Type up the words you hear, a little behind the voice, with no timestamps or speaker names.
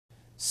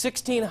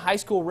16 high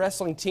school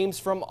wrestling teams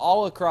from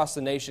all across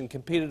the nation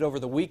competed over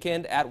the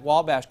weekend at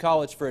Wabash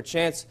College for a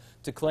chance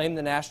to claim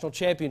the national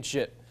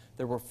championship.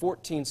 There were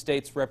 14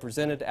 states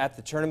represented at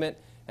the tournament,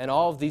 and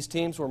all of these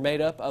teams were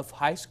made up of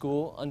high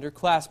school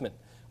underclassmen.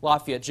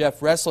 Lafayette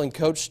Jeff wrestling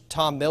coach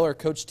Tom Miller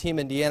coached Team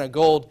Indiana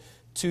Gold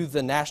to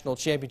the national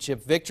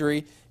championship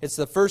victory. It's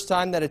the first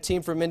time that a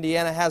team from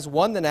Indiana has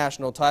won the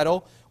national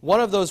title.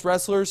 One of those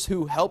wrestlers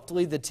who helped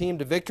lead the team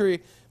to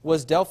victory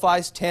was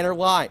Delphi's Tanner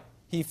Line.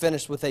 He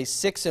finished with a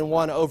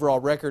 6-1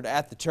 overall record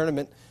at the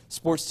tournament.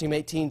 Sports Team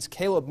 18's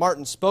Caleb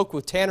Martin spoke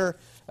with Tanner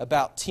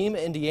about Team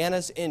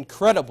Indiana's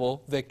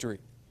incredible victory.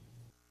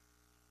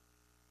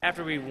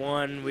 After we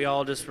won, we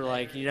all just were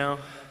like, you know,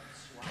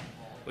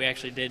 we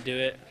actually did do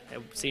it. It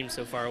seemed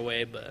so far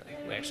away, but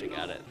we actually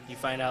got it. You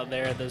find out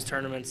there at those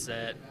tournaments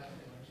that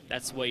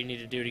that's what you need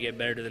to do to get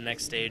better to the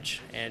next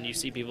stage. And you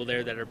see people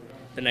there that are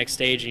the next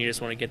stage, and you just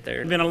want to get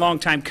there. It's been a long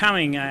time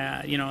coming.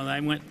 You know, I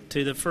went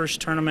to the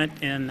first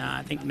tournament in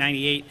I think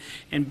 '98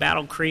 in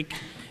Battle Creek,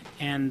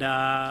 and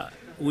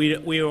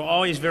we were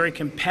always very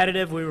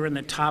competitive. We were in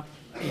the top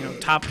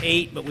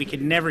 8, but we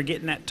could never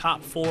get in that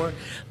top 4.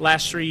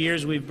 Last 3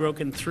 years, we've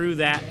broken through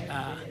that.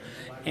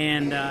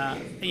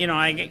 You know,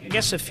 I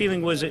guess the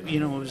feeling was, it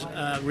was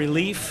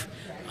relief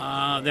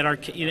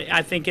that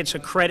I think it's a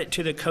credit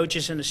to the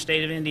coaches in the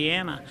state of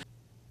Indiana.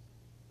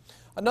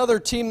 Another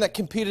team that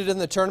competed in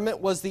the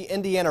tournament was the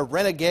Indiana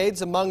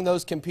Renegades. Among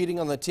those competing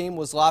on the team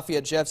was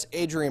Lafayette Jeff's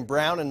Adrian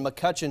Brown and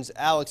McCutcheon's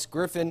Alex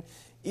Griffin.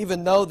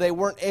 Even though they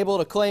weren't able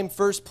to claim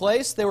first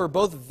place, they were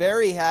both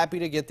very happy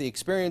to get the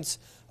experience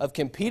of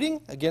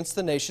competing against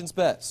the nation's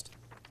best.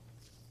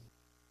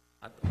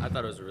 I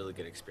thought it was a really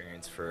good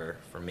experience for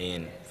me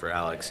and for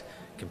Alex,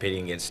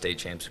 competing against state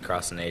champs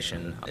across the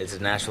nation. It's a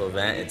national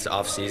event, it's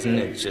off season,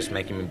 it's just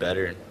making me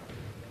better.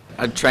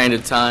 I trained a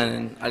ton,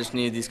 and I just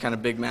needed these kind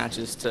of big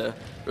matches to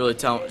really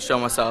show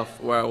myself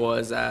where I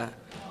was at,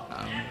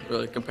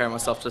 really compare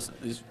myself to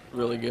these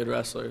really good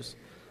wrestlers.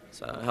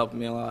 So it helped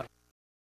me a lot.